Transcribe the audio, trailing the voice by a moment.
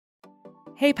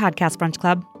Hey, Podcast Brunch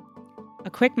Club.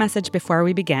 A quick message before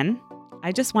we begin.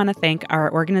 I just want to thank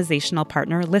our organizational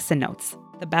partner, Listen Notes,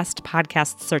 the best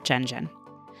podcast search engine.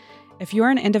 If you're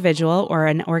an individual or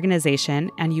an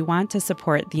organization and you want to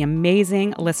support the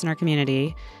amazing listener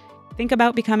community, think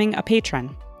about becoming a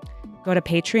patron. Go to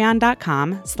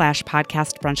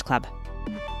patreon.com/podcastbrunchclub.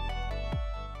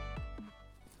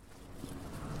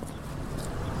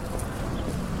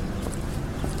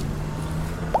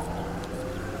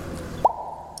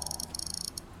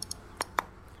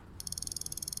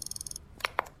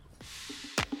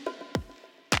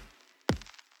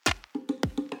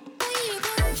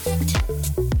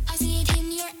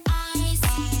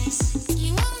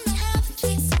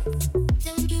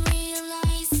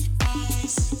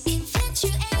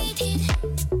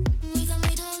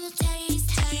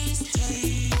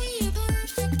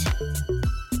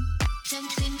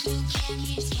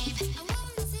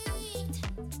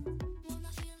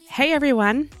 Hey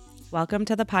everyone, welcome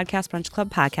to the Podcast Brunch Club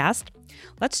podcast.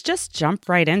 Let's just jump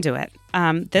right into it.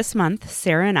 This month,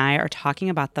 Sarah and I are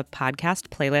talking about the podcast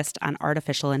playlist on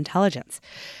artificial intelligence.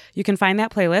 You can find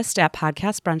that playlist at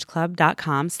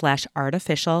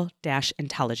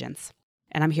podcastbrunchclub.com/artificial-intelligence.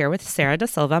 And I'm here with Sarah Da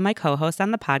Silva, my co-host on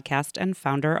the podcast and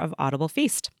founder of Audible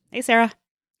Feast. Hey, Sarah.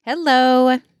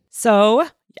 Hello. So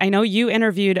I know you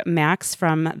interviewed Max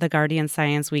from The Guardian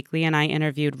Science Weekly, and I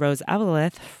interviewed Rose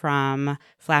Eveleth from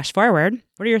Flash Forward.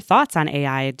 What are your thoughts on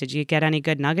AI? Did you get any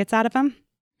good nuggets out of him?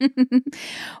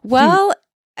 Well,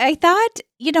 I thought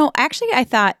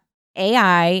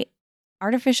AI,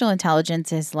 artificial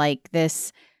intelligence, is like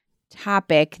this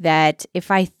topic that if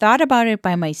I thought about it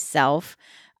by myself,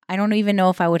 I don't even know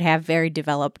if I would have very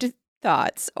developed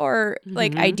thoughts or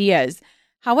like ideas.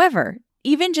 However,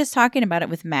 even just talking about it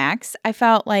with Max, I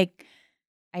felt like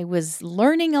I was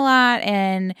learning a lot,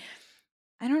 and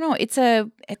I don't know, it's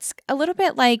a little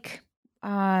bit like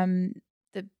the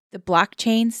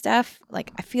blockchain stuff.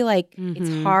 Like I feel like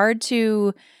it's hard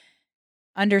to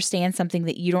understand something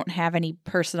that you don't have any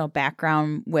personal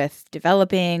background with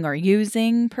developing or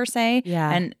using per se.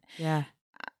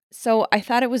 So I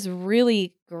thought it was a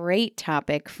really great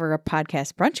topic for a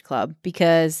podcast brunch club,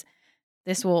 because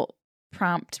this will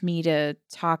prompt me to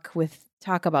talk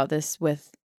about this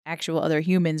with actual other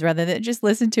humans rather than just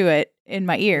listen to it in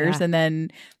my ears and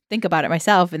then think about it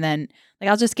myself. And then like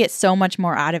I'll just get so much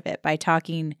more out of it by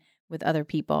talking with other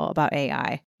people about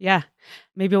AI. Yeah.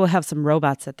 Maybe we'll have some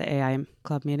robots at the AI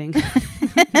club meeting.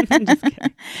 I'm just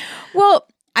kidding. Well,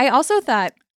 I also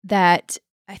thought that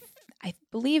I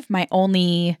believe my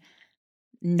only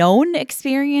known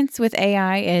experience with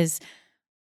AI is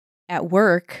at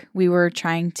work. We were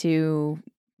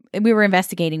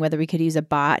investigating whether we could use a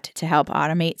bot to help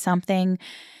automate something.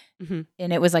 And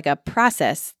it was like a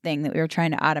process thing that we were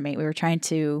trying to automate. We were trying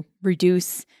to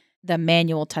reduce the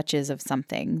manual touches of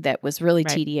something that was really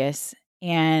tedious.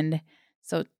 And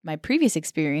so my previous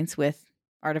experience with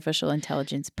artificial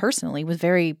intelligence personally was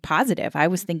very positive. I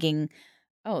was thinking,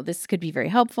 oh, this could be very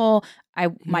helpful.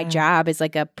 My job is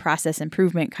like a process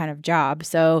improvement kind of job.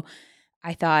 So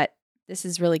I thought, this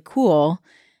is really cool,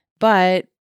 but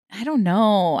I don't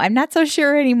know. I'm not so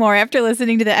sure anymore after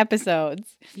listening to the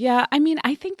episodes. Yeah, I mean,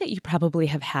 I think that you probably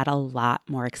have had a lot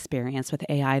more experience with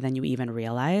AI than you even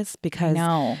realize, because,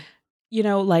 you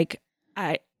know, like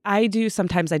I do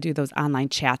those online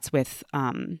chats with,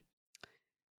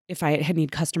 if I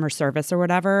need customer service or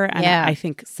whatever, and I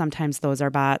think sometimes those are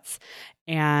bots,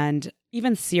 and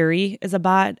even Siri is a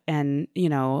bot, and, you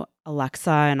know,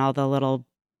 Alexa and all the little,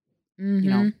 you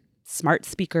know, smart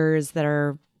speakers that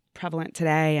are prevalent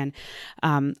today, and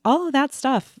all of that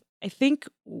stuff. I think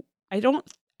a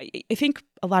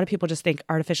lot of people just think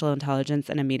artificial intelligence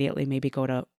and immediately maybe go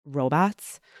to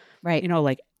robots, right? You know,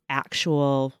 like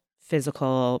actual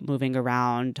physical moving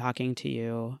around, talking to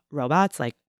you robots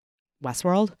like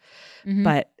Westworld.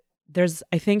 But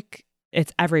I think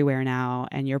it's everywhere now,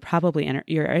 and you're probably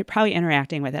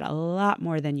interacting with it a lot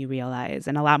more than you realize,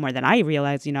 and a lot more than I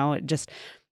realize. You know, just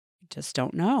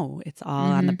don't know. It's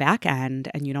all on the back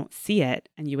end, and you don't see it,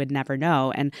 and you would never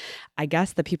know. And I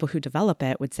guess the people who develop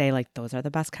it would say, like, those are the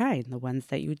best kind. The ones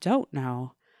that you don't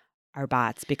know are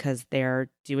bots, because they're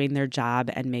doing their job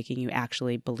and making you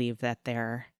actually believe that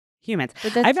they're humans.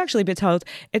 I've actually been told,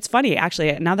 it's funny,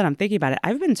 actually, now that I'm thinking about it,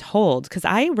 I've been told, because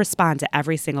I respond to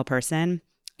every single person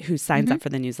who signs up for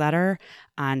the newsletter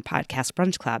on Podcast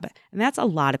Brunch Club. And that's a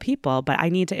lot of people, but I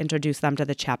need to introduce them to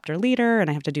the chapter leader,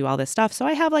 and I have to do all this stuff. So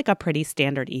I have like a pretty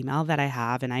standard email that I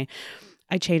have, and I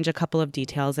change a couple of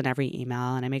details in every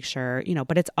email, and I make sure, you know,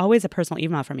 but it's always a personal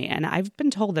email for me. And I've been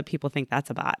told that people think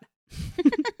that's a bot.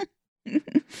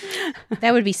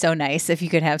 That would be so nice if you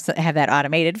could have that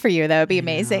automated for you. That would be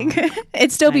amazing.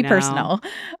 It'd still be personal.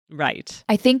 Right.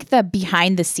 I think the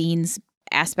behind the scenes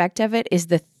aspect of it is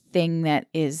the thing that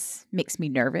makes me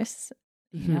nervous.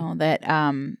 You know, that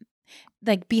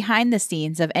like behind the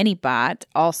scenes of any bot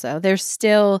also, there's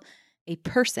still a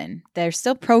person. There's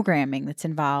still programming that's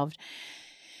involved.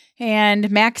 And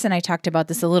Max and I talked about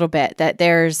this a little bit, that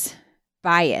there's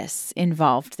bias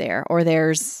involved there, or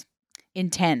there's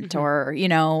intent or,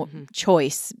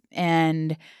 choice.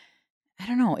 And I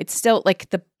don't know, it's still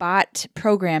like the bot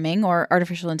programming or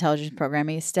artificial intelligence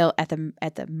programming is still at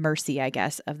the mercy, I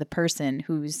guess, of the person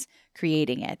who's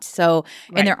creating it. So,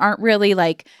 and there aren't really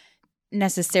like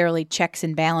necessarily checks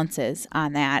and balances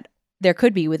on that. There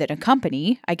could be within a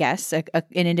company, I guess, an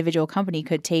individual company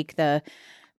could take the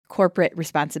corporate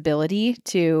responsibility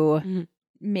to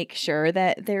make sure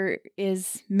that there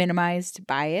is minimized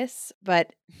bias,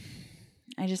 but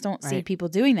I just don't see people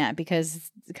doing that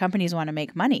because the companies want to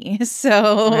make money.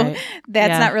 So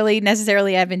that's not really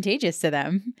necessarily advantageous to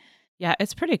them. Yeah,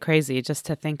 it's pretty crazy just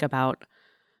to think about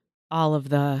all of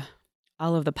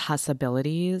the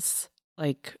possibilities.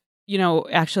 Like,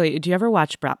 actually, do you ever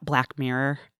watch Black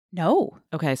Mirror? No.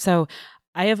 Okay, so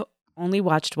I have only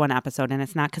watched one episode, and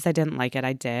it's not because I didn't like it.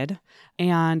 I did.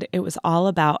 And it was all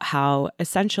about how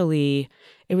essentially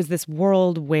it was this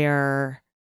world where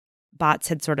bots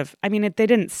had sort of, they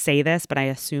didn't say this, but I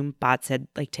assume bots had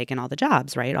like taken all the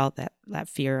jobs, right? All that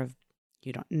fear of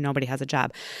nobody has a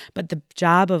job. But the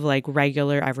job of like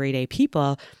regular everyday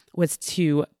people was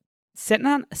to sit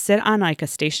on like a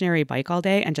stationary bike all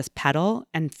day and just pedal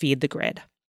and feed the grid.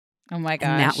 Oh my gosh.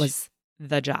 And that was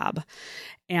the job.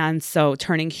 And so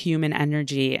turning human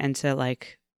energy into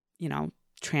like,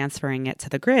 transferring it to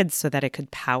the grid so that it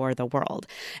could power the world.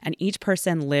 And each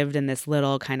person lived in this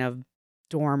little kind of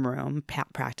dorm room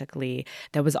practically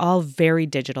that was all very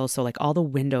digital. So like all the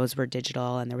windows were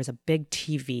digital and there was a big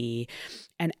TV.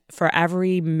 And for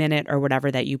every minute or whatever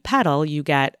that you pedal, you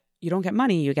don't get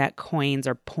money, you get coins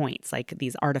or points, like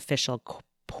these artificial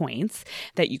points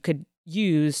that you could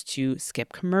use to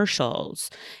skip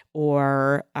commercials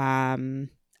or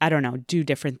I don't know, do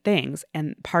different things.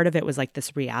 And part of it was like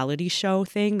this reality show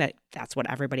thing that's what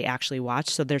everybody actually watched.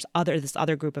 So there's this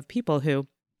other group of people who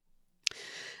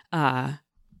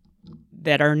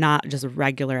that are not just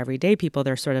regular everyday people.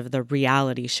 They're sort of the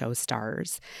reality show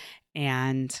stars.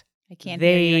 And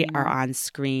they are on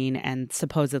screen and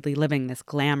supposedly living this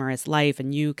glamorous life,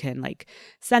 and you can like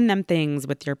send them things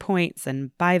with your points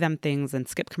and buy them things and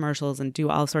skip commercials and do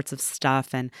all sorts of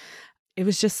stuff. And it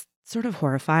was just sort of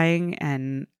horrifying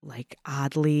and like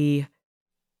oddly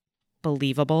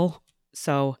believable.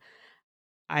 So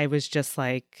I was just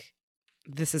like,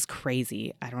 this is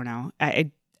crazy. I don't know.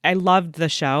 I loved the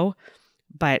show,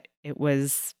 but it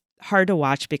was hard to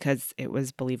watch because it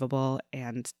was believable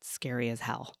and scary as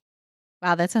hell.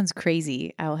 Wow, that sounds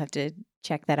crazy. I'll have to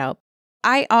check that out.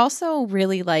 I also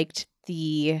really liked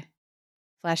the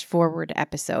Flash Forward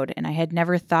episode, and I had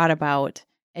never thought about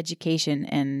education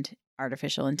and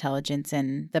artificial intelligence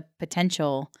and the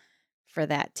potential for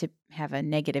that to have a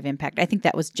negative impact. I think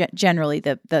that was generally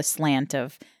the slant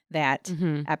of that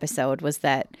episode was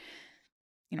that,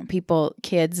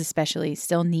 kids especially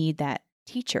still need that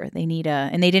teacher. They need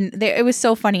it was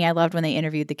so funny. I loved when they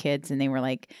interviewed the kids and they were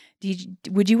like,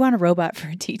 would you want a robot for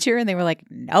a teacher? And they were like,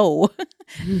 no,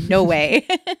 no way.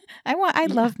 I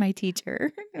love my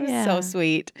teacher. It was so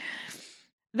sweet.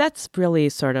 That's really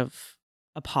sort of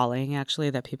appalling, actually,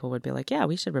 that people would be like, yeah,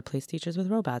 we should replace teachers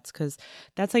with robots, because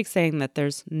that's like saying that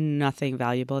there's nothing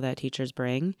valuable that teachers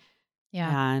bring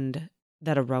and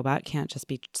that a robot can't just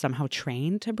be somehow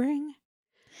trained to bring.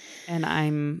 And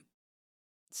I'm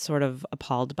sort of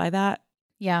appalled by that.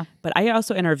 Yeah. But I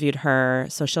also interviewed her,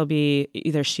 so she'll be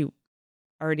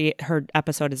her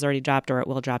episode is already dropped or it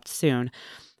will drop soon.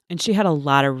 And she had a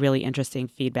lot of really interesting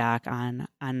feedback on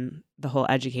the whole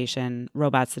education,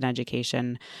 robots in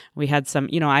education. We had some,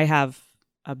 I have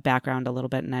a background a little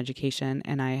bit in education,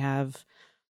 and I have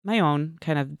my own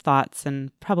kind of thoughts,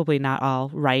 and probably not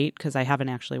all right because I haven't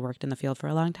actually worked in the field for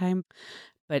a long time.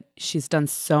 But she's done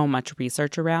so much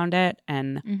research around it.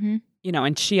 And,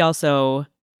 and she also,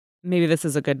 maybe this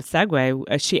is a good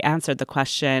segue, she answered the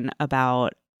question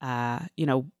about,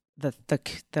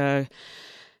 the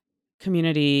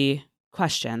community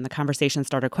question, the conversation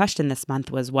starter question this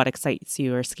month was, what excites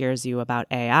you or scares you about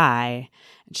AI?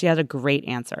 And she had a great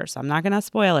answer. So I'm not going to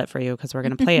spoil it for you because we're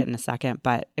going to play it in a second,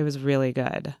 but it was really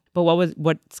good. But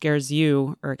what scares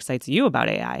you or excites you about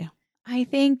AI? I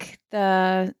think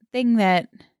the thing that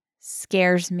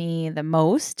scares me the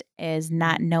most is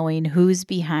not knowing who's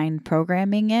behind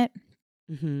programming it.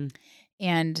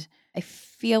 And I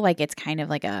feel like it's kind of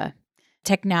like a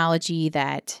technology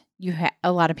that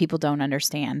a lot of people don't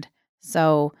understand.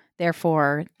 So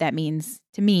therefore, that means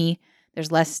to me,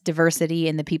 there's less diversity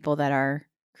in the people that are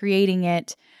creating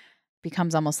it.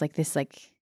 Becomes almost like this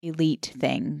like elite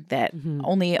thing that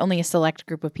only a select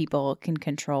group of people can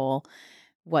control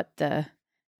what the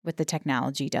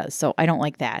technology does. So I don't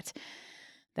like that.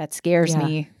 That scares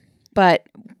me. But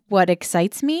what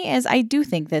excites me is I do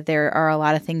think that there are a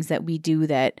lot of things that we do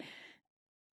that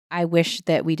I wish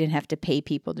that we didn't have to pay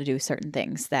people to do certain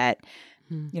things, that,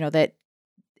 that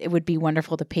it would be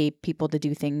wonderful to pay people to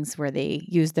do things where they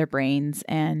use their brains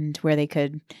and where they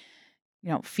could,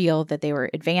 feel that they were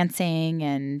advancing.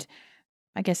 And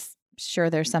I guess, sure,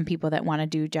 there's some people that want to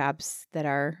do jobs that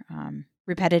are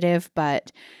repetitive,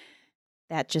 but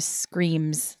that just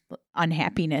screams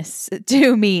unhappiness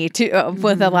to me,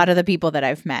 with a lot of the people that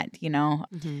I've met,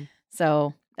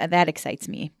 So that excites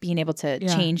me, being able to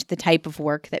change the type of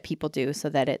work that people do so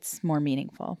that it's more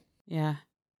meaningful. Yeah.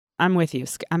 I'm with you.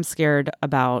 I'm scared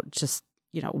about just,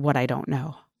 what I don't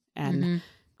know and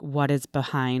what is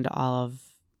behind all of,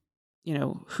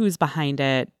 who's behind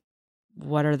it.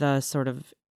 What are the sort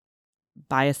of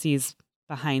biases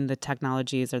behind the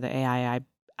technologies or the AI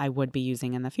I would be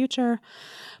using in the future.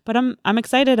 But I'm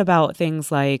excited about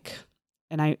things like,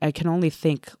 and I can only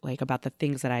think like about the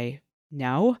things that I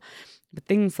know, but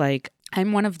things like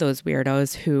I'm one of those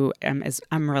weirdos who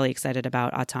I'm really excited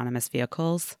about autonomous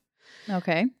vehicles.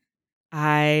 Okay.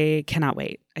 I cannot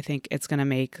wait. I think it's going to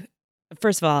make,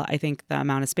 first of all, I think the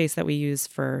amount of space that we use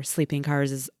for sleeping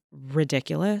cars is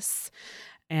ridiculous.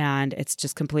 And it's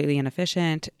just completely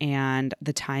inefficient. And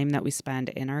the time that we spend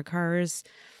in our cars,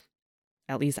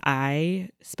 at least I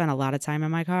spend a lot of time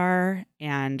in my car.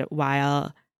 And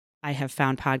while I have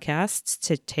found podcasts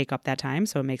to take up that time,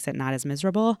 so it makes it not as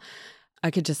miserable,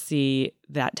 I could just see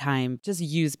that time just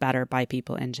used better by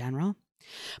people in general.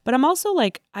 But I'm also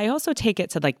like, I also take it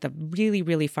to like the really,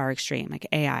 really far extreme, like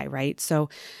AI, right? So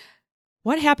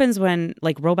what happens when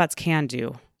like robots can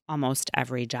do almost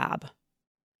every job?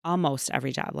 Almost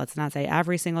every job. Let's not say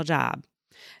every single job.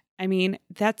 I mean,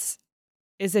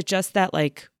 is it just that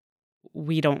like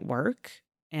we don't work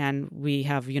and we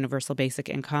have universal basic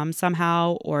income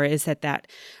somehow? Or is it that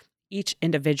each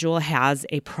individual has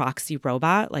a proxy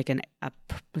robot, like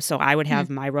so I would have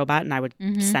my robot and I would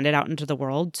send it out into the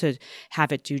world to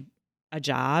have it do a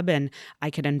job, and I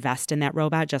could invest in that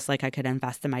robot just like I could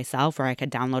invest in myself, or I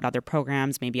could download other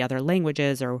programs, maybe other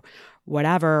languages or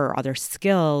whatever, or other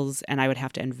skills, and I would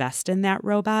have to invest in that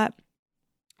robot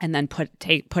and then put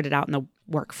it out in the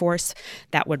workforce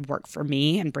that would work for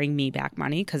me and bring me back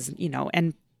money, because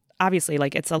and obviously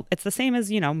like it's the same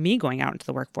as me going out into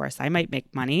the workforce. I might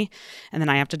make money and then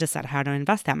I have to decide how to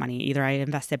invest that money. Either I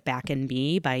invest it back in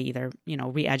me by either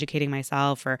re-educating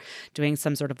myself or doing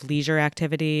some sort of leisure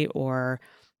activity or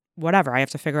whatever. I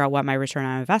have to figure out what my return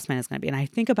on investment is going to be. And I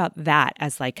think about that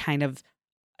as like kind of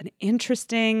an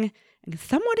interesting and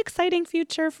somewhat exciting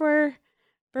future for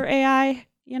AI,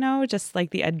 just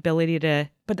like the ability to,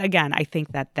 but again, I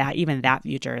think that even that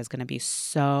future is going to be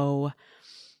so,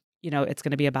 it's going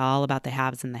to be all about the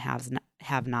haves and the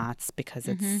have-nots, because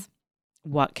it's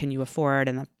what can you afford,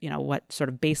 and what sort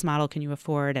of base model can you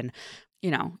afford, and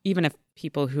even if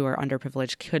people who are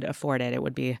underprivileged could afford it, it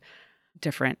would be a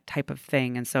different type of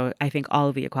thing. And so I think all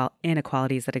of the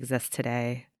inequalities that exist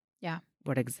today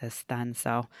would exist then.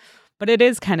 So, but it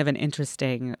is kind of an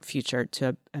interesting future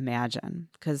to imagine,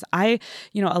 because a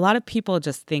lot of people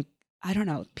just think, I don't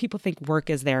know, people think work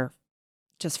is there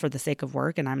just for the sake of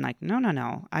work. And I'm like, no,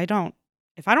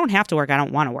 if I don't have to work, I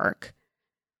don't want to work.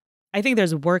 I think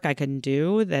there's work I can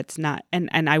do that's not,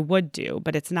 and I would do,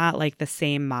 but it's not like the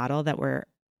same model that we're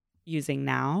using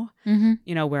now,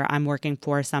 where I'm working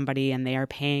for somebody and they are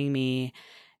paying me.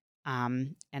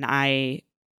 And I,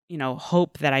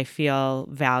 hope that I feel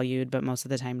valued, but most of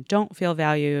the time don't feel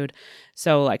valued.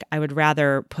 So like, I would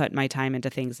rather put my time into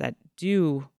things that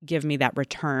do give me that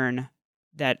return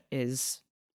that is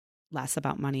less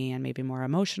about money and maybe more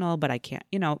emotional, but I can't,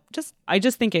 I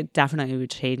just think it definitely would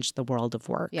change the world of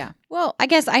work. Yeah. Well, I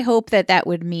guess I hope that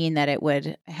would mean that it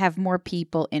would have more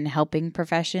people in helping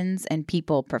professions and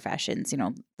people professions,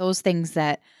 those things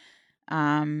that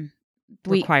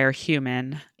require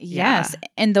human. Yes. Yeah.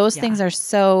 And those things are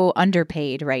so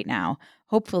underpaid right now.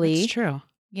 Hopefully. That's true.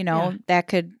 That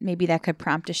could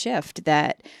prompt a shift,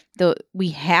 that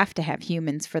we have to have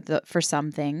humans for some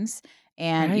things.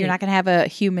 And you're not going to have a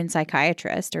human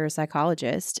psychiatrist or a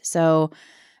psychologist. So,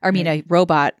 a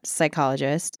robot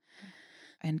psychologist.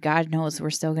 And God knows we're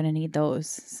still going to need those.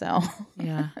 So,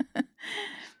 yeah.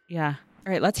 Yeah.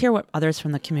 All right. Let's hear what others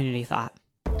from the community thought.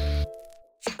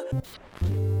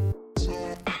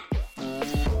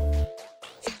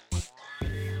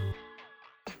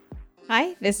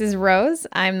 Hi, this is Rose.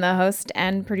 I'm the host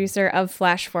and producer of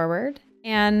Flash Forward.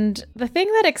 And the thing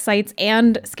that excites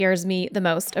and scares me the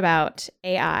most about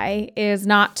AI is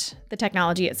not the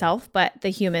technology itself, but the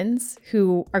humans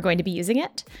who are going to be using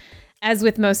it. As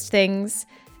with most things,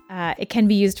 it can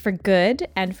be used for good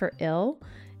and for ill.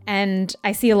 And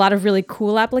I see a lot of really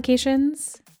cool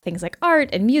applications, things like art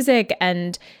and music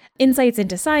and insights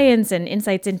into science and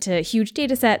insights into huge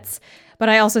data sets. But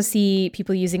I also see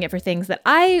people using it for things that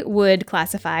I would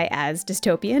classify as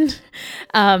dystopian.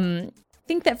 I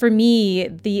think that for me,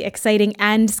 the exciting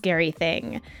and scary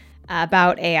thing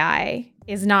about AI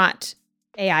is not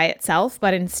AI itself,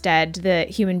 but instead the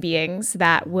human beings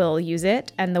that will use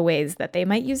it and the ways that they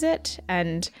might use it.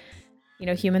 And, you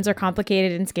know, humans are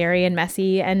complicated and scary and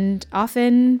messy and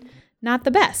often not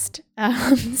the best.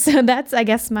 So that's, I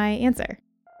guess, my answer.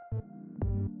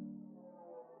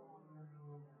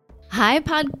 Hi,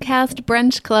 Podcast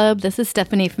Brunch Club. This is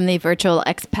Stephanie from the Virtual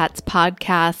Expats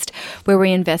podcast, where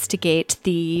we investigate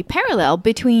the parallel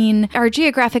between our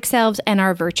geographic selves and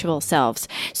our virtual selves.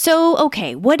 So,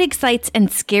 okay, what excites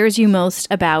and scares you most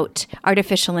about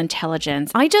artificial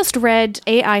intelligence? I just read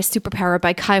AI Superpower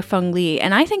by Kai-Feng Lee,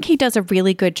 and I think he does a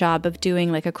really good job of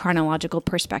doing like a chronological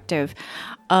perspective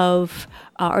of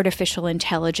artificial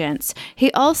intelligence.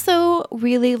 He also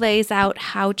really lays out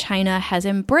how China has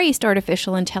embraced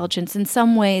artificial intelligence in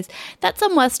some ways that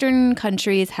some Western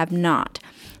countries have not.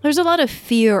 There's a lot of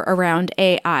fear around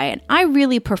AI, and I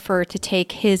really prefer to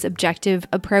take his objective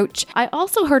approach. I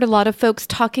also heard a lot of folks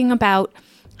talking about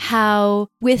how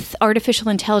with artificial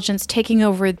intelligence taking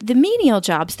over the menial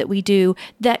jobs that we do,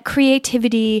 that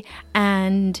creativity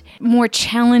and more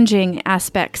challenging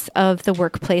aspects of the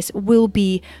workplace will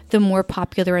be the more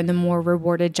popular and the more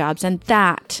rewarded jobs. And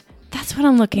that's what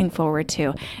I'm looking forward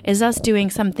to, is us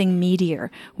doing something meatier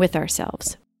with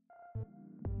ourselves.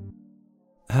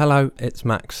 Hello, it's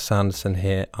Max Sanderson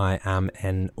here. I am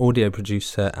an audio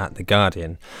producer at The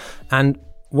Guardian. And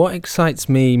what excites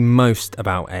me most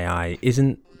about AI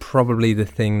isn't probably the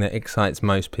thing that excites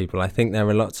most people. I think there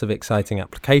are lots of exciting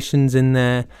applications in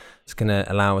there. It's going to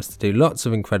allow us to do lots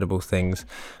of incredible things.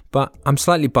 But I'm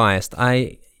slightly biased.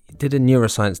 I did a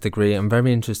neuroscience degree. I'm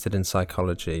very interested in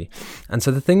psychology. And so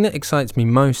the thing that excites me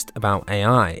most about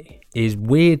AI is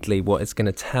weirdly what it's going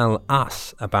to tell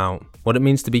us about what it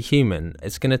means to be human.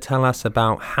 It's going to tell us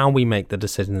about how we make the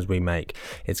decisions we make.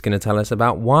 It's going to tell us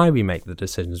about why we make the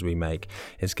decisions we make.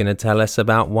 It's going to tell us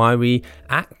about why we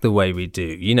act the way we do.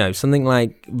 You know, something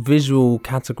like visual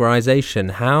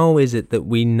categorization. How is it that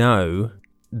we know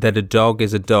that a dog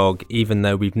is a dog even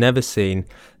though we've never seen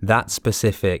that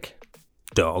specific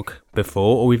dog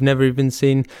before, or we've never even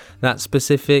seen that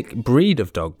specific breed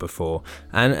of dog before?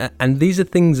 And these are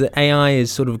things that AI is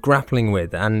sort of grappling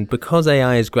with, and because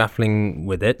AI is grappling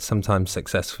with it, sometimes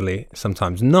successfully,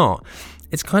 sometimes not,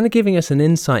 it's kind of giving us an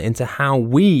insight into how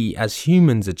we as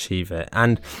humans achieve it.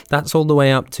 And that's all the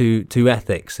way up to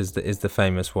ethics is the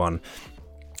famous one.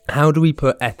 How do we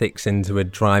put ethics into a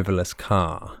driverless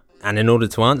car? And in order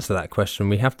to answer that question,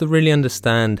 we have to really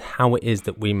understand how it is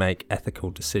that we make ethical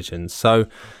decisions. So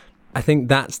I think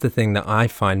that's the thing that I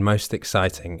find most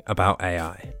exciting about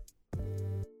AI.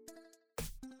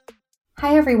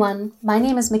 Hi everyone, my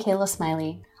name is Michaela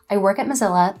Smiley. I work at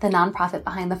Mozilla, the nonprofit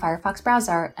behind the Firefox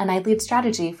browser, and I lead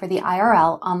strategy for the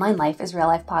IRL Online Life is Real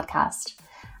Life podcast.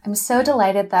 I'm so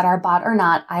delighted that our Bot or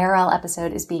Not IRL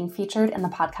episode is being featured in the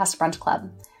Podcast Brunch Club.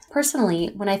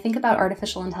 Personally, when I think about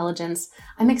artificial intelligence,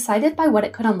 I'm excited by what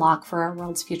it could unlock for our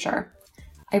world's future.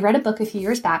 I read a book a few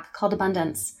years back called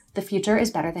Abundance, The Future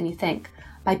is Better Than You Think,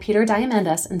 by Peter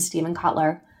Diamandis and Stephen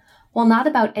Kotler. While not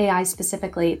about AI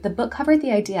specifically, the book covered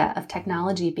the idea of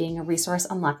technology being a resource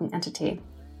unlocking entity.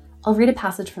 I'll read a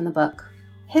passage from the book.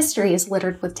 History is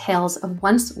littered with tales of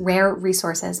once rare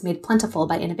resources made plentiful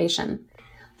by innovation.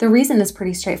 The reason is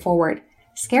pretty straightforward.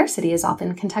 Scarcity is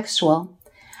often contextual.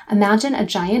 Imagine a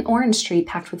giant orange tree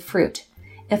packed with fruit.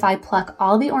 If I pluck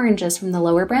all the oranges from the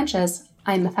lower branches,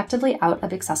 I am effectively out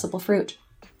of accessible fruit.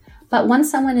 But once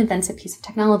someone invents a piece of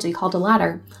technology called a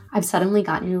ladder, I've suddenly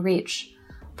got new reach.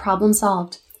 Problem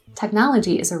solved.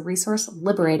 Technology is a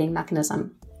resource-liberating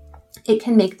mechanism. It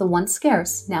can make the once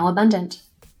scarce now abundant.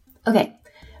 Okay,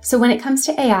 so when it comes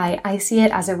to AI, I see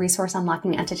it as a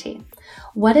resource-unlocking entity.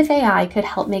 What if AI could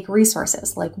help make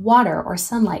resources like water or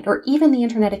sunlight or even the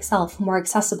internet itself more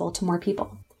accessible to more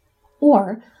people?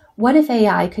 Or what if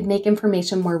AI could make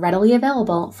information more readily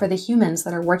available for the humans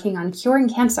that are working on curing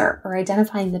cancer or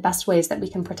identifying the best ways that we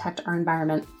can protect our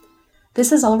environment?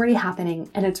 This is already happening,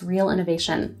 and it's real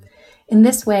innovation. In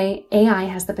this way, AI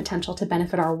has the potential to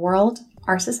benefit our world,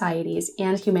 our societies,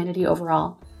 and humanity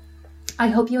overall. I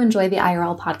hope you enjoy the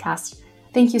IRL podcast.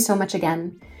 Thank you so much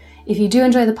again. If you do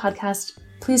enjoy the podcast,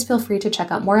 please feel free to check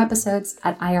out more episodes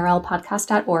at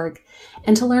irlpodcast.org.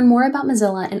 And to learn more about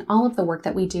Mozilla and all of the work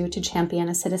that we do to champion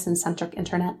a citizen-centric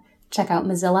internet, check out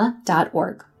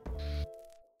mozilla.org.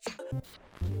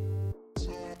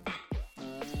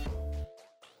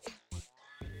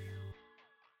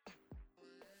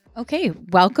 Okay,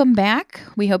 welcome back.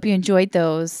 We hope you enjoyed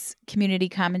those community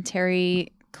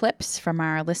commentary clips from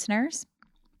our listeners.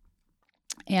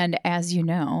 And as you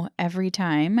know, every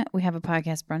time we have a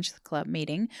podcast brunch club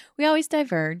meeting, we always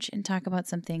diverge and talk about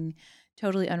something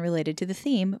totally unrelated to the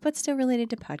theme, but still related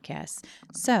to podcasts.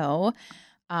 So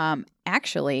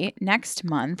actually, next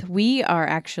month, we are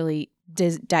actually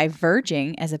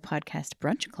diverging as a podcast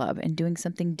brunch club and doing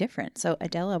something different. So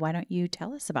Adela, why don't you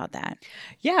tell us about that?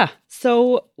 Yeah.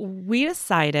 So we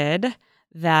decided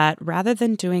that rather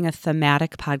than doing a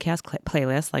thematic podcast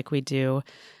playlist like we do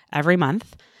every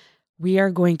month, we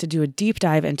are going to do a deep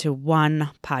dive into one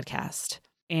podcast.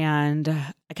 And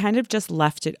I kind of just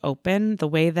left it open. The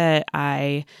way that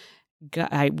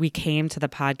we came to the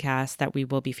podcast that we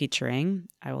will be featuring,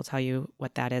 I will tell you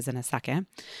what that is in a second,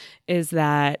 is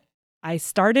that I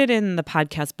started in the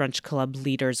Podcast Brunch Club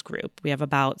Leaders Group. We have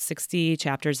about 60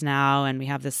 chapters now, and we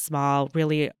have this small,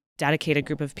 really dedicated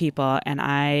group of people. And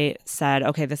I said,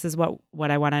 okay, this is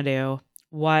what I want to do.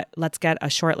 Let's get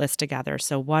a short list together.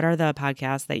 So what are the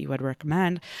podcasts that you would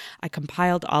recommend? I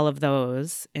compiled all of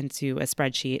those into a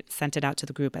spreadsheet, sent it out to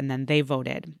the group, and then they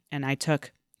voted. And I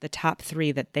took the top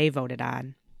 3 that they voted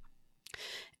on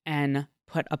and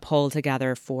put a poll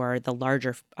together for the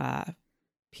larger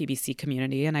PBC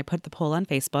community, and I put the poll on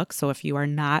Facebook. So if you are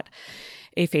not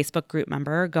a Facebook group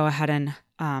member, go ahead and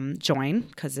join,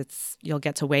 because you'll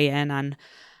get to weigh in on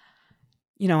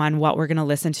what we're going to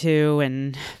listen to,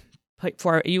 and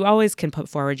you always can put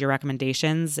forward your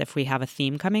recommendations if we have a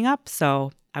theme coming up.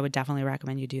 So I would definitely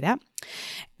recommend you do that.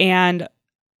 And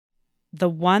the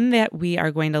one that we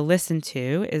are going to listen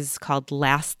to is called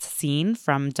Last Scene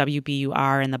from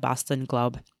WBUR and the Boston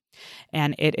Globe.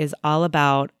 And it is all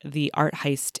about the art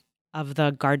heist of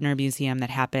the Gardner Museum that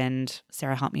happened,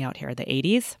 Sarah, help me out here, the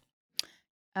 80s?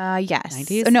 Yes.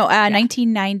 90s? Oh, no,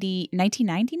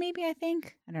 1990 maybe, I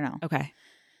think. I don't know. Okay.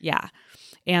 Yeah.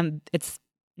 And it's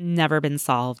never been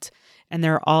solved. And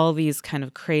there are all these kind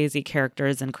of crazy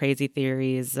characters and crazy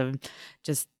theories of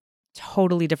just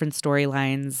totally different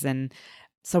storylines. And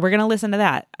so we're going to listen to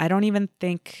that. I don't even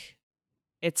think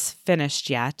it's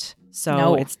finished yet.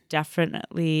 So It's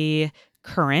definitely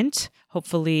current.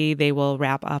 Hopefully they will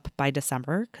wrap up by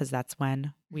December, because that's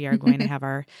when we are going to have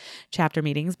our chapter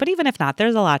meetings. But even if not,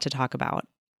 there's a lot to talk about.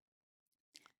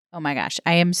 Oh my gosh,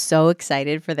 I am so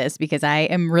excited for this because I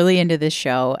am really into this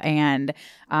show, and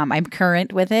I'm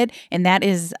current with it. And that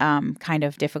is kind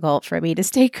of difficult for me to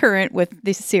stay current with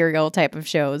the serial type of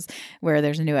shows where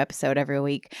there's a new episode every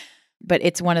week. But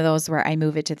it's one of those where I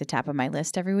move it to the top of my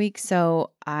list every week. So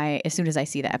as soon as I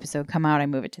see the episode come out, I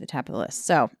move it to the top of the list.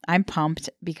 So I'm pumped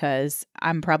because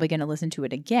I'm probably going to listen to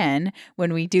it again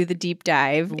when we do the deep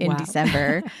dive in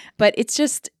December. But it's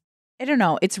just, I don't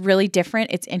know. It's really different.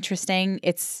 It's interesting.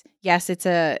 It's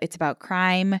about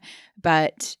crime,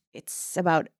 but it's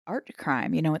about art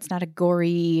crime. It's not a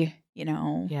gory, I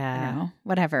don't know,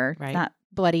 whatever. Right. It's not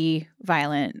bloody,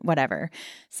 violent, whatever.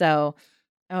 So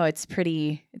it's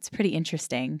pretty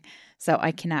interesting. So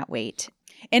I cannot wait.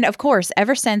 And of course,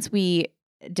 ever since we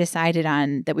decided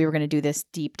on that we were going to do this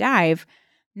deep dive,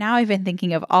 now I've been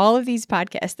thinking of all of these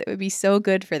podcasts that would be so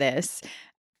good for this.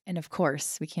 And of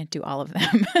course, we can't do all of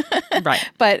them. Right.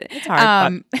 But it's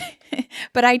hard.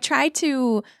 But I try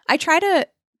to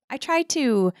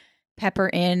pepper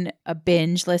in a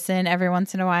binge listen every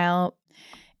once in a while.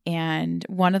 And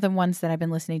one of the ones that I've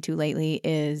been listening to lately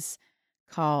is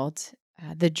called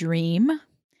The Dream.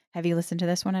 Have you listened to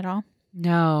this one at all?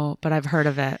 No, but I've heard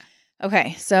of it.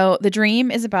 Okay, so The Dream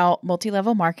is about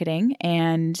multi-level marketing,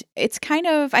 and it's kind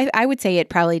of, I would say it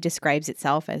probably describes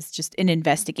itself as just an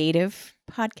investigative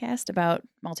podcast about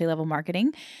multi-level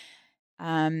marketing.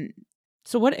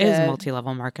 So what is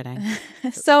multi-level marketing?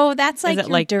 So that's like, is it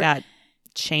like that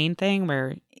chain thing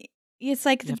where it's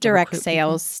like the direct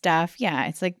sales stuff? Yeah,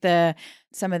 it's like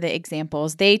some of the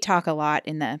examples. They talk a lot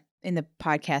in the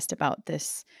podcast about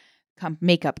this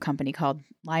makeup company called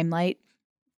Limelight.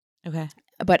 Okay.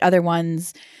 But other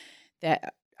ones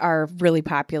that are really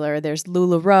popular, there's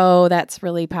LuLaRoe, that's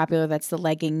really popular. That's the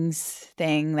leggings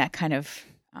thing that kind of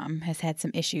has had some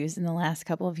issues in the last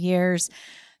couple of years.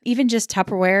 Even just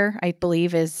Tupperware, I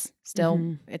believe, is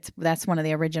still that's one of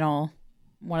the original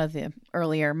one of the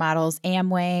earlier models,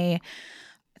 Amway,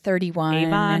 31.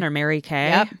 Avon or Mary Kay.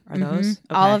 Yep. Are those? Okay.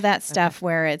 All of that stuff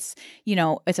where it's,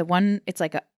 it's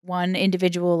like a one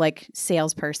individual like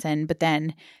salesperson, but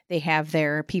then they have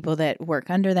their people that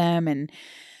work under them. And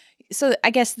so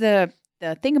I guess the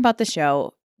thing about the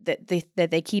show that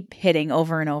they keep hitting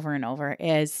over and over and over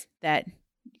is that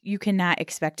you cannot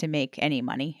expect to make any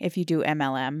money if you do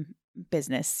MLM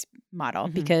business model,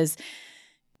 because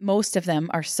most of them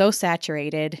are so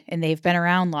saturated and they've been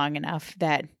around long enough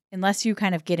that unless you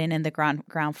kind of get in the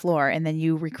ground floor and then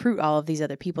you recruit all of these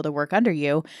other people to work under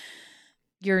you,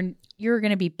 you're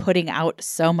going to be putting out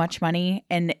so much money,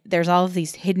 and there's all of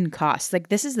these hidden costs. Like,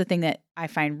 this is the thing that I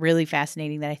find really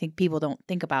fascinating that I think people don't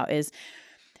think about is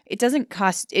it doesn't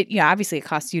cost it. Obviously it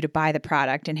costs you to buy the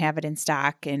product and have it in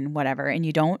stock and whatever. And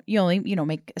you only,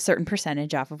 make a certain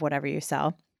percentage off of whatever you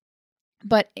sell.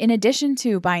 But in addition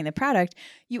to buying the product,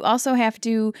 you also have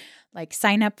to like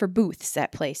sign up for booths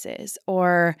at places,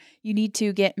 or you need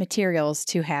to get materials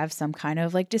to have some kind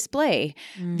of like display.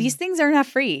 These things are not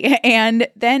free. And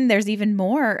then there's even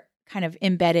more kind of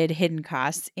embedded hidden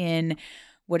costs in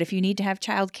what if you need to have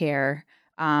childcare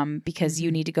because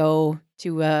you need to go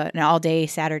to an all-day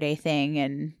Saturday thing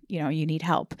and, you need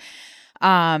help.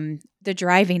 The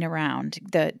driving around,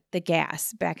 the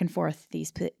gas back and forth,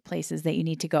 these places that you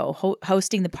need to go,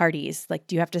 hosting the parties. Like,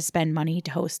 do you have to spend money to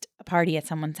host a party at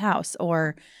someone's house,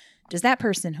 or does that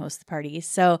person host the parties?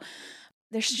 So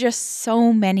there's just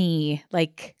so many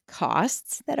like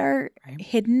costs that are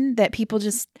hidden that people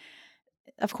just,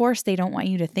 of course, they don't want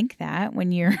you to think that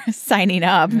when you're signing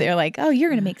up. They're like, oh,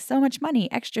 you're going to make so much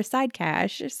money, extra side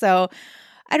cash. So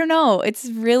I don't know. It's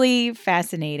really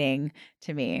fascinating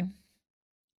to me.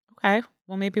 Okay.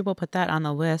 Well, maybe we'll put that on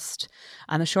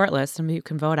the short list, and you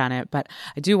can vote on it. But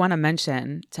I do want to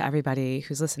mention to everybody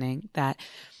who's listening that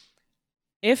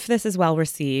if this is well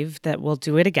received, that we'll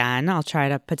do it again. I'll try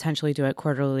to potentially do it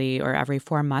quarterly or every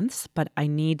 4 months, but I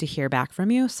need to hear back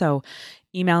from you. So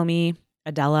email me,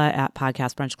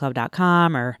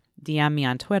 Adela@podcastbrunchclub.com, or DM me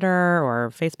on Twitter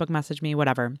or Facebook message me,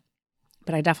 whatever.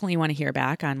 But I definitely want to hear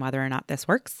back on whether or not this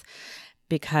works,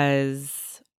 because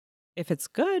if it's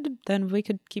good, then we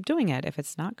could keep doing it. If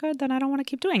it's not good, then I don't want to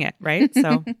keep doing it, right?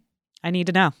 So I need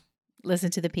to know.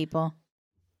 Listen to the people.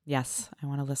 Yes, I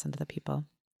want to listen to the people.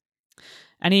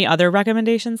 Any other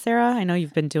recommendations, Sarah? I know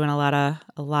you've been doing a lot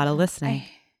of listening.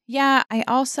 I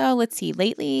also, let's see,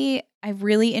 lately I've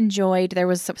really enjoyed, there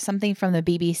was something from the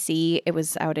BBC. It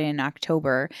was out in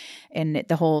October, and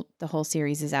the whole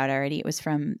series is out already. It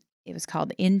was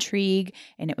called Intrigue,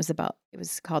 and it was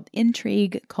called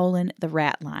Intrigue: The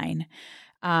Rat Line.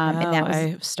 And that was,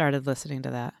 I started listening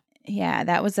to that. Yeah,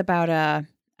 that was about a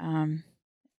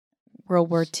World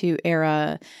War II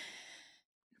era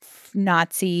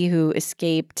Nazi who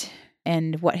escaped,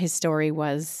 and what his story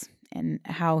was, and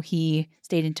how he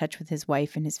stayed in touch with his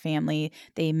wife and his family.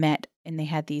 They met and they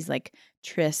had these like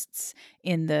trysts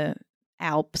in the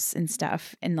Alps and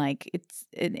stuff, and like it's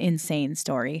an insane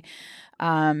story.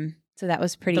 So that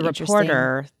was pretty interesting. The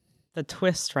reporter, the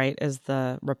twist, right, is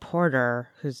the reporter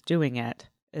who's doing it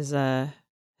is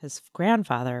his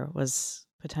grandfather was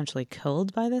potentially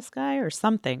killed by this guy or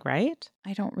something, right?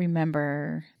 I don't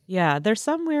remember. Yeah, there's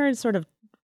some weird sort of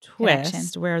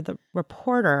twist where the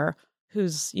reporter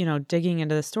who's, digging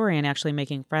into the story and actually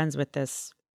making friends with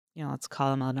this, let's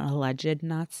call him an alleged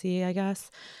Nazi, I guess.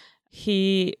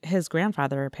 His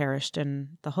grandfather perished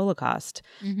in the Holocaust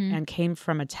and came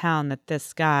from a town that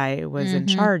this guy was in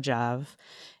charge of.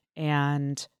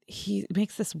 And he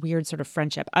makes this weird sort of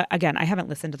friendship. Again, I haven't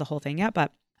listened to the whole thing yet,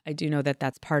 but I do know that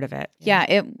that's part of it.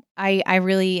 Yeah, I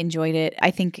really enjoyed it.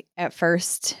 I think at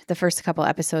first, the first couple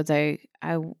episodes I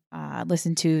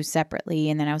listened to separately,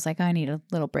 and then I was like, I need a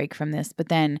little break from this. But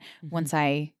then once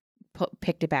I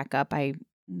picked it back up,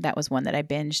 that was one that I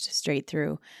binged straight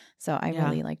through. So I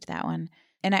really liked that one.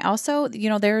 And I also,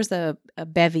 there's a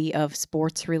bevy of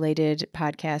sports related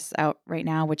podcasts out right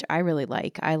now, which I really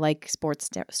like. I like sports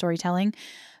storytelling.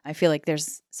 I feel like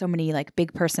there's so many like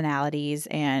big personalities,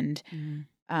 and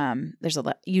there's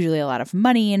usually a lot of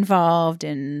money involved,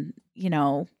 and,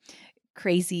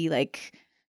 crazy like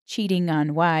cheating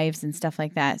on wives and stuff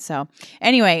like that. So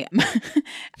anyway,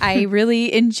 I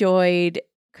really enjoyed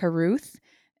Caruth.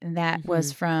 And that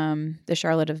was from the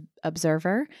Charlotte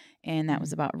Observer. And that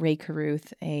was about Ray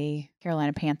Caruth, a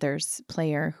Carolina Panthers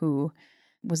player who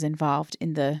was involved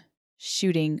in the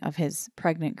shooting of his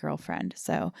pregnant girlfriend.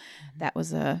 So that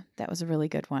was a really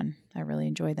good one. I really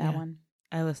enjoyed that one.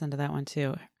 I listened to that one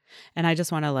too. And I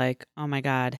just want to oh my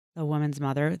God, the woman's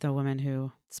mother, the woman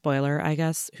who, spoiler, I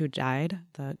guess, who died,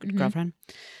 the girlfriend,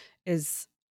 is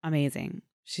amazing.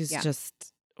 She's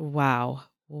just, wow.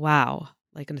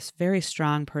 Like a very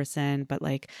strong person, but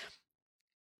like,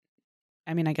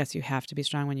 I mean, I guess you have to be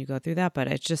strong when you go through that, but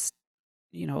it's just,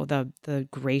 the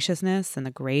graciousness and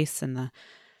the grace and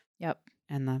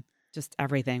the just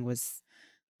everything was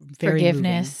very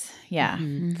forgiveness. moving. Yeah.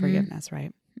 Forgiveness,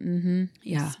 right? Mm-hmm.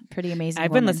 Yeah. It's pretty amazing.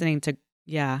 I've been listening to,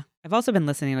 I've also been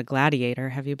listening to Gladiator.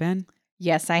 Have you been?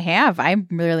 Yes, I have. I'm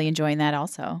really enjoying that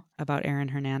also. About Aaron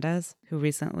Hernandez, who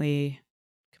recently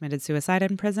committed suicide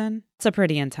in prison. It's a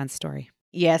pretty intense story.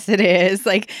 Yes, it is.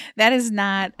 Like that is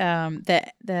not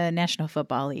the National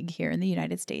Football League here in the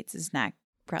United States is not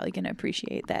probably going to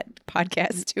appreciate that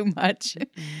podcast too much.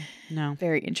 No.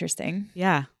 Very interesting.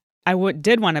 Yeah. I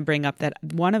did want to bring up that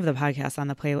one of the podcasts on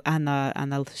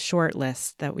the short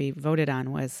list that we voted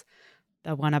on was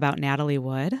the one about Natalie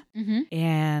Wood.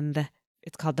 And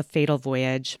it's called The Fatal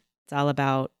Voyage. It's all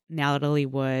about Natalie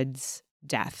Wood's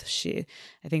death.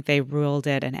 I think they ruled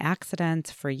it an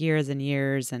accident for years and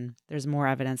years, and there's more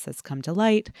evidence that's come to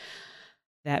light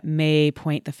that may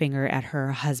point the finger at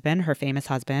her husband, her famous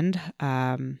husband,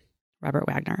 Robert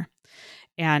Wagner,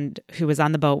 and who was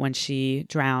on the boat when she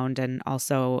drowned, and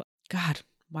also, God,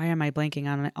 why am I blanking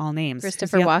on all names?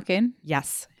 Christopher Walken?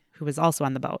 Yes, who was also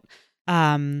on the boat.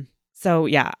 So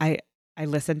yeah, I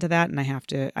listened to that, and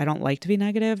I don't like to be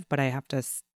negative, but I have to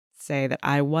say that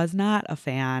I was not a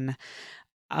fan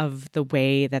of the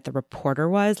way that the reporter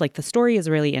was. Like, the story is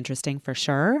really interesting for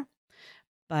sure,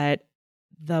 but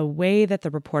the way that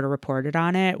the reporter reported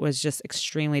on it was just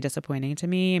extremely disappointing to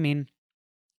me. I mean,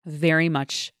 I very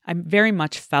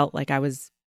much felt like I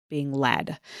was being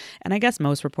led. And I guess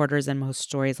most reporters in most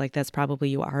stories like this, probably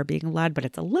you are being led, but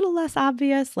it's a little less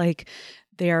obvious. Like,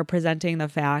 they are presenting the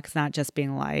facts, not just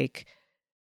being like,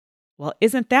 well,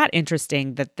 isn't that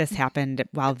interesting that this happened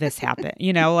while this happened?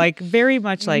 Like very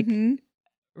much like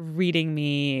reading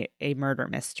me a murder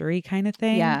mystery kind of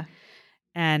thing. Yeah.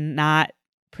 And not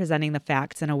presenting the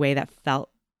facts in a way that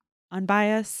felt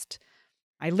unbiased.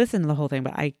 I listened to the whole thing,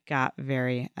 but I got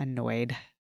very annoyed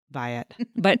by it.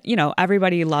 But,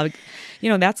 everybody loved,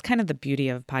 that's kind of the beauty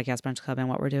of Podcast Brunch Club and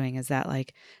what we're doing is that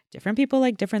like different people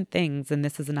like different things. And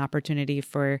this is an opportunity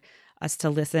for us to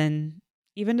listen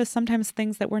even to sometimes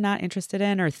things that we're not interested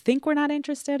in or think we're not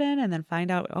interested in, and then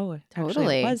find out,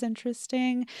 actually it was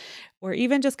interesting. Or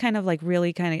even just kind of like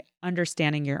really kind of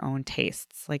understanding your own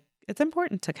tastes. Like, it's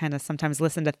important to kind of sometimes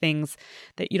listen to things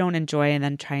that you don't enjoy and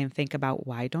then try and think about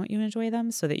why don't you enjoy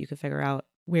them so that you can figure out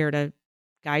where to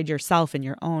guide yourself in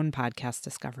your own podcast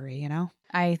discovery,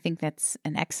 I think that's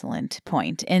an excellent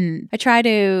point. And I try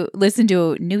to listen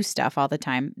to new stuff all the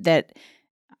time that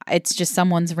it's just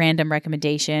someone's random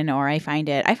recommendation, or I find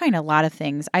a lot of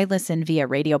things. I listen via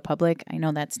Radio Public. I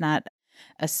know that's not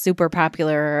a super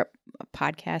popular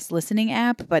podcast listening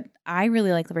app, but I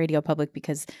really like Radio Public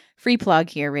because free plug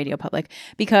here, Radio Public,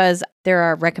 because there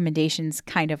are recommendations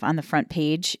kind of on the front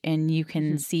page and you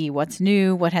can see what's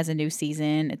new, what has a new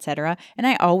season, etc. And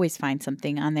I always find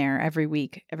something on there every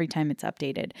week, every time it's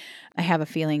updated. I have a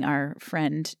feeling our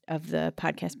friend of the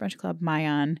Podcast Brunch Club,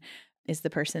 Mayan, is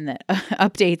the person that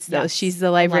updates those. Yes. She's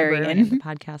the librarian. The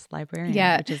podcast librarian.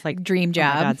 Yeah. Which is like dream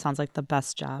job. Oh my God, sounds like the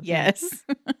best job. Yes.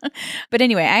 But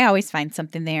anyway, I always find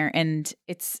something there and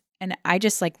I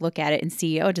just like look at it and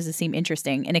see, does it seem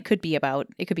interesting? And it could be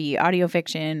audio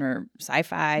fiction or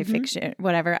sci-fi fiction,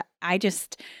 whatever. I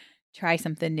just try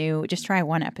something new. Just try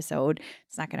one episode.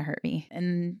 It's not going to hurt me.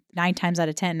 And 9 times out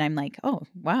of 10, I'm like, oh,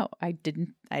 wow, I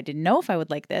didn't know if I would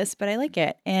like this, but I like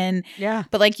it. And yeah.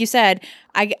 But like you said,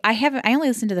 I only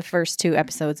listened to the first 2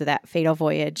 episodes of that Fatal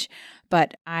Voyage,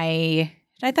 but I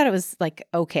thought it was like,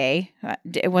 okay.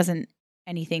 It wasn't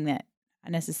anything that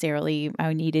necessarily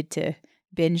I needed to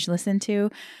binge listen to.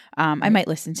 I might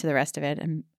listen to the rest of it.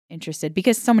 I'm interested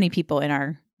because so many people in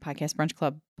our Podcast Brunch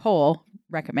Club poll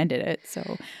recommended it.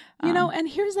 So, and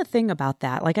here's the thing about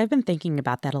that. Like, I've been thinking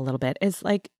about that a little bit is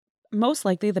like, most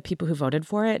likely the people who voted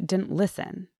for it didn't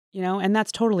listen, and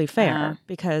that's totally fair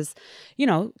because,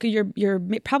 you're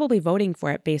probably voting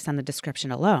for it based on the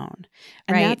description alone.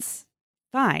 And that's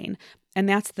fine. And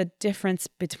that's the difference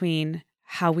between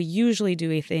how we usually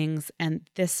do things and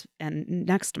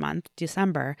next month,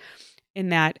 December, in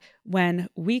that when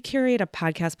we curate a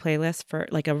podcast playlist for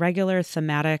like a regular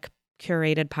thematic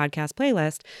curated podcast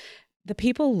playlist, the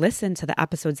people listen to the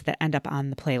episodes that end up on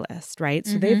the playlist, right?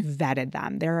 So they've vetted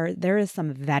them. There is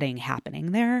some vetting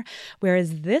happening there.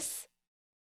 Whereas this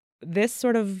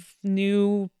sort of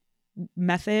new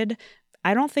method,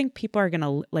 I don't think people are going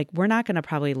to we're not going to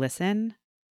probably listen.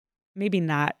 Maybe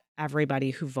not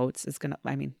everybody who votes is going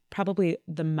to, probably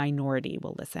the minority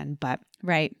will listen, but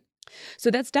right.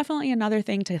 So that's definitely another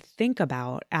thing to think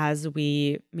about as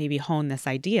we maybe hone this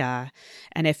idea.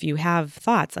 And if you have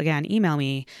thoughts, again, email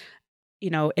me,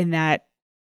 in that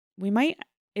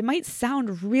it might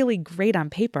sound really great on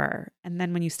paper. And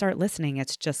then when you start listening,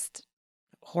 it's just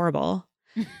horrible.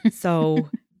 So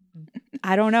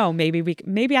I don't know.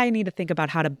 Maybe I need to think about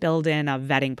how to build in a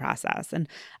vetting process.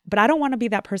 But I don't want to be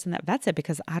that person that vets it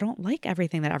because I don't like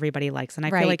everything that everybody likes. And I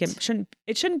feel like it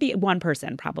shouldn't be one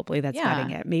person probably that's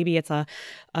vetting it. Maybe it's a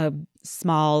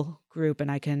small group and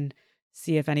I can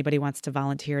see if anybody wants to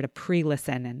volunteer to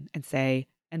pre-listen and say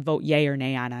and vote yay or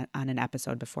nay on an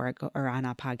episode before or on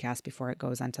a podcast before it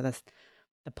goes onto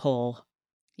the poll.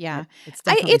 Yeah. It's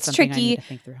definitely it's something tricky. I need to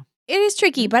think through. It is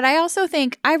tricky, but I also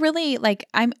think I really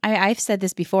I've said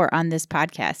this before on this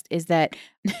podcast is that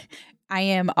I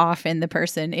am often the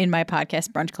person in my podcast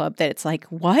brunch club that it's like,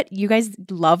 what? You guys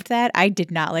loved that? I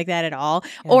did not like that at all.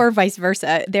 Yeah. Or vice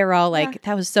versa. They're all like,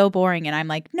 that was so boring. And I'm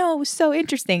like, no, it was so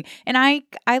interesting. And I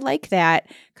like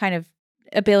that kind of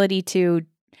ability to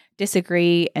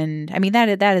disagree. And I mean,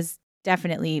 that is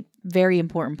definitely very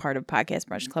important part of Podcast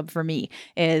Brunch Club for me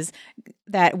is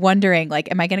that wondering, like,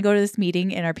 am I going to go to this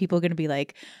meeting and are people going to be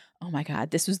like, oh my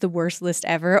God, this was the worst list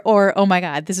ever? Or, oh my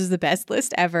God, this was the best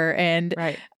list ever. And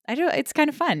it's kind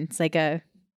of fun. It's like there's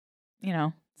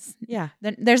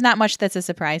not much that's a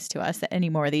surprise to us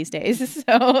anymore these days.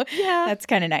 So that's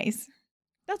kind of nice.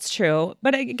 That's true.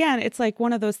 But again, it's like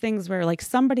one of those things where like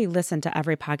somebody listened to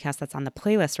every podcast that's on the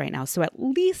playlist right now. So at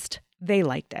least they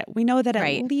liked it. We know that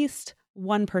at least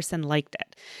one person liked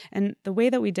it. And the way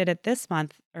that we did it this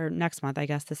month or next month, I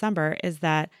guess, December, is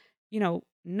that,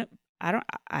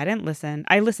 I didn't listen.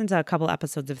 I listened to a couple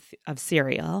episodes of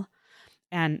Serial.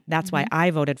 And that's why I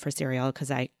voted for Serial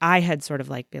because I had sort of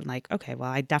like been like, okay,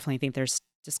 well, I definitely think there's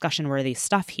discussion worthy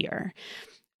stuff here.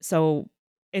 So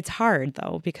it's hard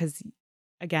though, because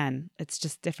again, it's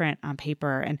just different on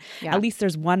paper. And at least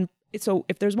there's one. So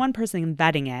if there's one person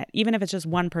vetting it, even if it's just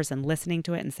one person listening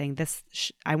to it and saying this,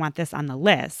 I want this on the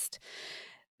list,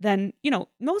 then,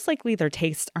 most likely their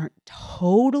tastes aren't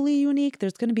totally unique.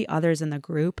 There's going to be others in the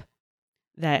group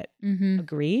that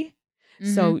agree.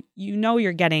 So,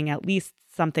 you're getting at least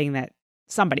something that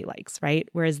somebody likes, right?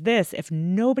 Whereas this, if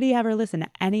nobody ever listened to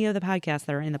any of the podcasts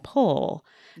that are in the poll,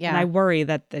 and I worry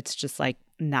that it's just like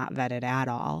not vetted at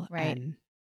all. Right. And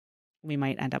we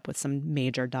might end up with some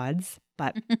major duds,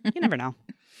 but you never know.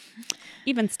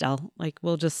 Even still, like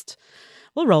we'll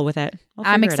roll with it.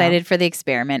 I'm excited for the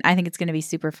experiment. I think it's going to be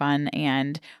super fun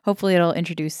and hopefully it'll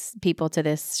introduce people to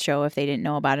this show if they didn't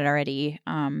know about it already.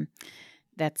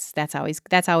 That's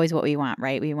always what we want,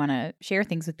 right? We want to share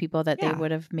things with people that they would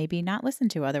have maybe not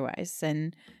listened to otherwise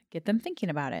and get them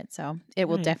thinking about it. So it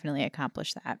will definitely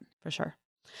accomplish that. For sure.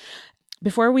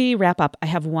 Before we wrap up, I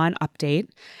have one update.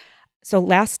 So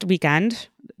last weekend,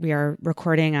 we are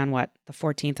recording on the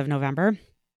 14th of November.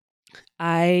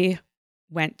 I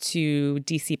went to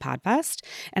DC Podfest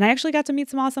and I actually got to meet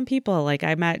some awesome people. Like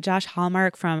I met Josh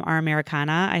Hallmark from Our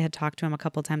Americana. I had talked to him a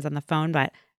couple times on the phone,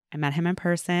 but I met him in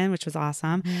person, which was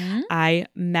awesome. I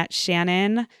met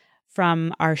Shannon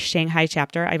from our Shanghai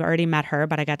chapter. I've already met her,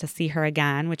 but I got to see her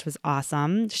again, which was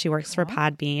awesome. She works for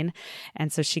Podbean.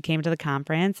 And so she came to the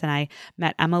conference and I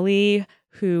met Emily,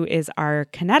 who is our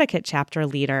Connecticut chapter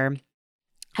leader.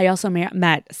 I also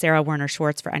met Sarah Werner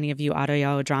Schwartz, for any of you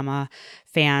audio drama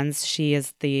fans. She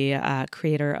is the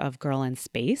creator of Girl in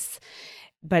Space.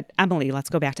 But Emily, let's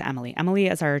go back to Emily. Emily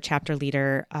is our chapter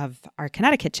leader of our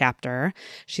Connecticut chapter.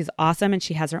 She's awesome, and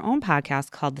she has her own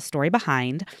podcast called The Story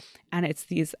Behind. And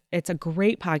it's a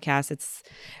great podcast.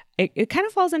 It kind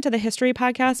of falls into the history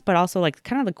podcast, but also like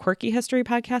kind of the quirky history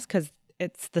podcast because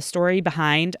it's the story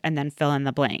behind and then fill in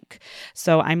the blank.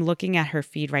 So I'm looking at her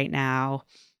feed right now,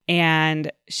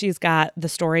 and she's got the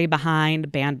story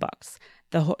behind banned books,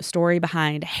 the story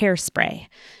behind Hairspray,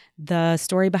 the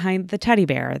story behind the teddy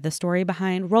bear, the story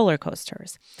behind roller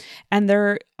coasters. And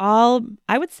they're all,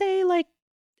 I would say, like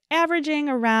averaging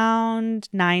around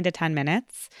 9 to 10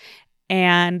 minutes.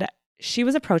 And she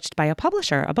was approached by a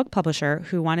book publisher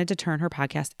who wanted to turn her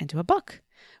podcast into a book,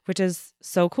 which is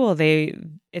so cool.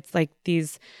 It's like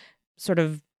these sort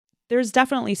of, there's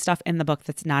definitely stuff in the book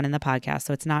that's not in the podcast.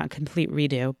 So it's not a complete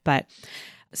redo, but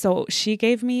so she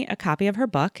gave me a copy of her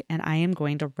book and I am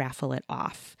going to raffle it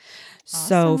off. Awesome.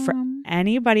 So for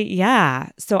anybody,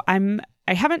 so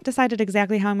I haven't decided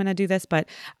exactly how I'm going to do this, but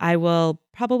I will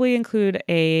probably include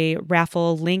a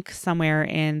raffle link somewhere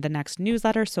in the next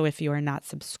newsletter. So if you are not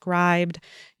subscribed,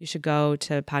 you should go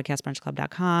to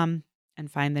podcastbrunchclub.com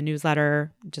and find the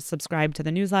newsletter. Just subscribe to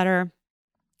the newsletter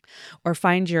or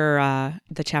find your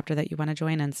the chapter that you want to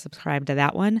join and subscribe to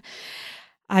that one.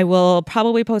 I will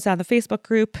probably post on the Facebook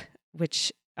group,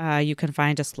 which you can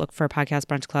find. Just look for Podcast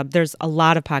Brunch Club. There's a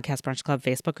lot of Podcast Brunch Club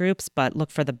Facebook groups, but look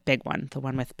for the big one, the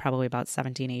one with probably about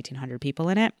 1,800 people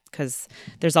in it, because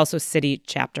there's also city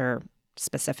chapter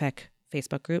specific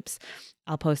Facebook groups.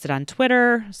 I'll post it on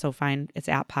Twitter, so it's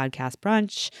at Podcast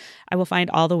Brunch. I will find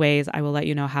all the ways. I will let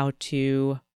you know how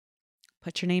to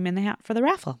put your name in the hat for the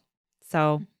raffle.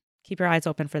 So keep your eyes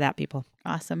open for that, people.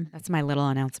 Awesome. That's my little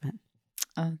announcement.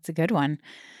 Oh, it's a good one.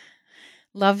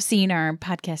 Love seeing our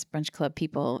Podcast Brunch Club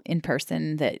people in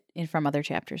person from other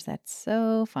chapters. That's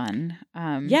so fun.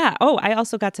 Yeah. Oh, I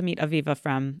also got to meet Aviva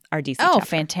from our DC chapter. Oh,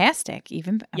 fantastic.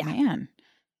 Man.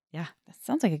 Yeah. That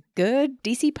sounds like a good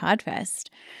DC Podfest.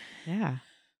 Yeah.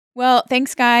 Well,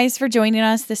 thanks, guys, for joining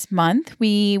us this month.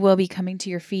 We will be coming to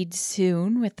your feed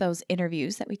soon with those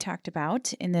interviews that we talked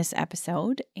about in this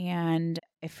episode, and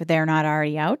if they're not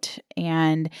already out.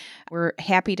 And we're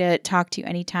happy to talk to you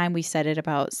anytime. We said it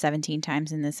about 17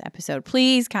 times in this episode.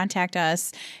 Please contact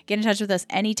us. Get in touch with us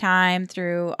anytime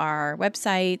through our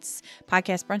websites,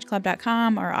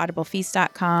 podcastbrunchclub.com or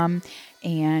audiblefeast.com.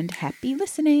 And happy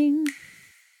listening.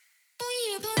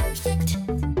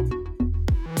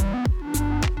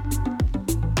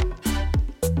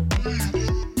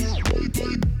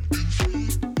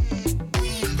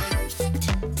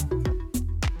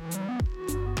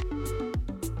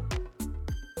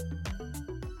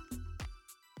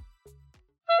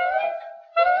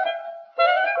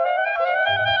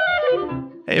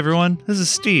 Hey everyone, this is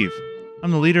Steve.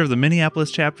 I'm the leader of the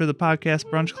Minneapolis chapter of the Podcast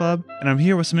Brunch Club, and I'm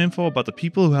here with some info about the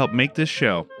people who help make this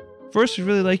show. First, we'd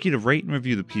really like you to rate and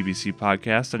review the PBC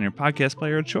podcast on your podcast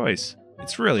player of choice.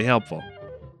 It's really helpful.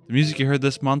 The music you heard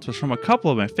this month was from a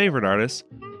couple of my favorite artists.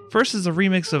 First is a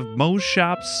remix of Moe's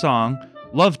Shop's song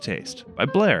Love Taste by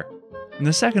Blair, and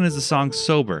the second is the song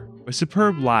Sober by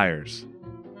Superb Liars.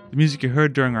 The music you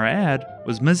heard during our ad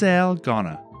was Mazel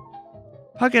Gona.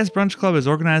 Podcast Brunch Club is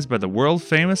organized by the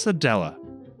world-famous Adela.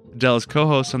 Adela's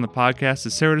co-host on the podcast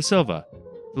is Sarah Da Silva,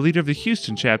 the leader of the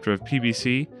Houston chapter of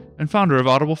PBC and founder of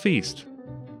Audible Feast.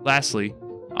 Lastly,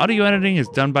 audio editing is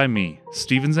done by me,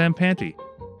 Steven Zampanti.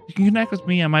 You can connect with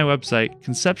me on my website,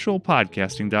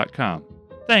 conceptualpodcasting.com.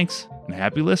 Thanks, and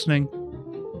happy listening.